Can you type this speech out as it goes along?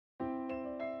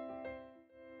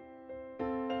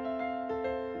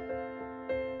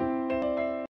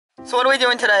So what are we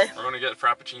doing today? We're gonna get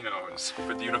Frappuccinos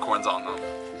with unicorns on them.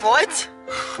 What?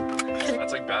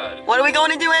 That's like bad. What are we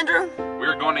going to do, Andrew?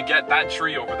 We're going to get that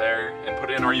tree over there and put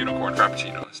it in our unicorn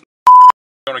Frappuccinos.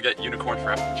 We're gonna get unicorn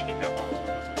Frappuccino.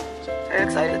 Are you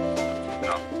excited?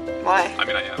 No. Why? I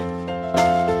mean, I am.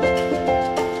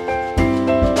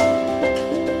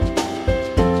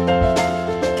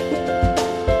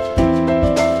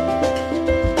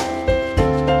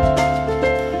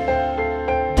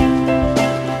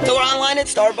 At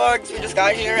Starbucks, we just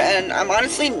got here, and I'm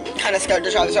honestly kind of scared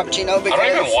to try this Frappuccino because I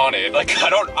don't even want it. Like,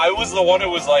 I was the one who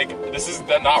was like, this is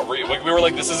not real. Like, we were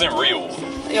like, this isn't real.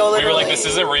 Yo, we were like, this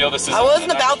isn't real. This isn't. I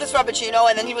wasn't about this Frappuccino,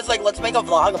 and then he was like, let's make a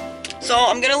vlog. So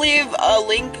I'm gonna leave a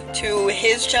link to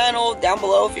his channel down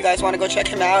below if you guys want to go check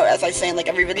him out, as I say in like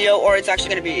every video, or it's actually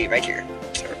gonna be right here.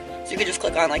 So you can just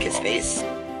click on like his face.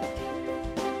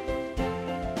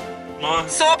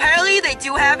 So apparently they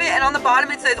do have it, and on the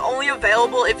bottom it says only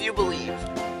available if you believe.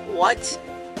 What?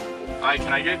 Hi,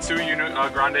 can I get two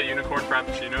grande unicorn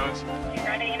Frappuccinos?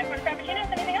 Grande unicorn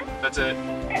Frappuccinos, anything else? That's it.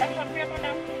 Okay, I'm just going to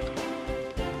window.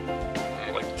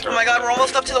 Oh my god, we're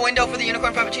almost up to the window for the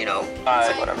unicorn Frappuccino. It's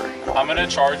like whatever. I'm gonna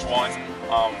charge one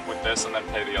with this and then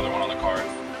pay the other one on the card.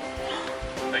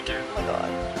 Thank you. Oh my god,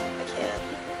 I can't.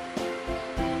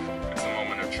 It's the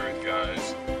moment of truth,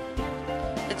 guys.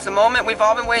 It's the moment we've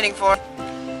all been waiting for.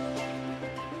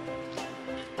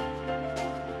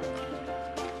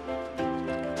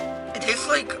 It tastes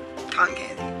like cotton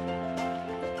candy.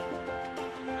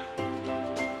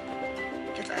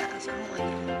 It's ass. I don't like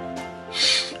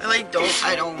it.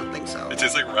 I don't think so. It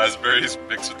tastes like raspberries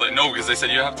mixed with like, no, because they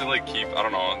said you have to like keep, I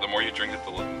don't know, the more you drink it,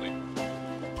 the like.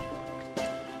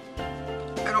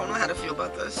 I don't know how to feel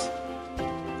about this.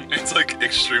 It's like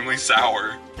extremely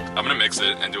sour. I'm gonna mix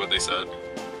it and do what they said.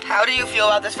 How do you feel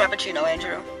about this Frappuccino,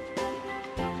 Andrew?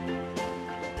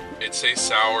 It tastes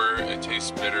sour, it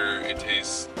tastes bitter, it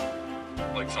tastes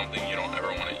like something you don't ever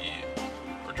want to eat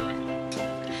or drink.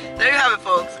 There you have it,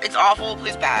 folks. It's awful,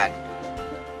 please bad.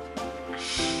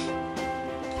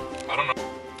 I don't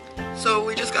know. So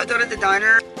we just got done at the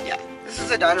diner. Yeah, this is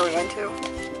the diner we went to.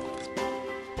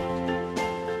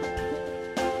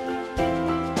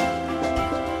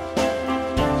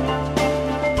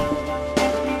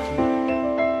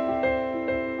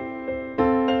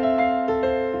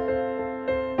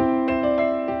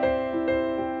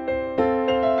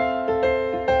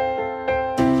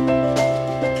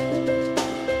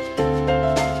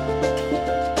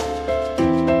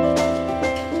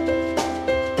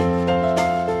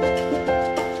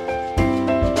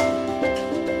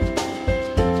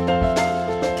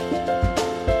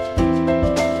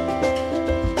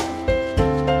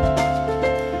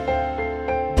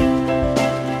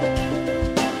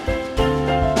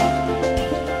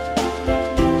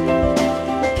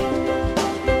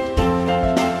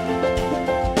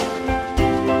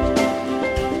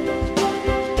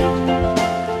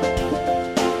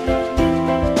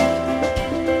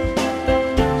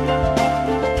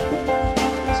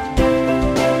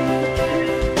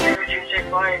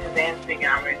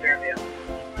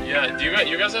 Yeah, do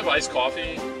you guys have iced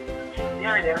coffee?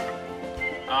 Yeah, I do.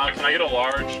 Can I get a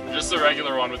large? Just the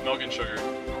regular one with milk and sugar.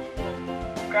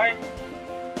 Okay.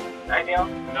 Ideal.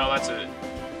 No, that's it.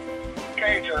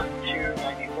 Okay, just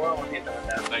 294. We'll get done with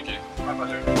that. Thank you. My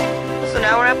pleasure. So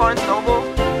now we're at Barnes & Noble.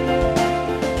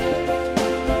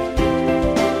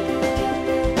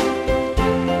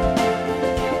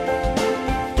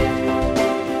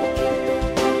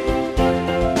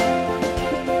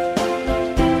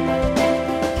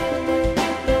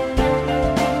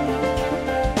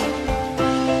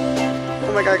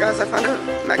 Oh my god, guys, I found a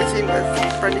magazine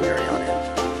with Brendan Urie on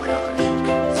it.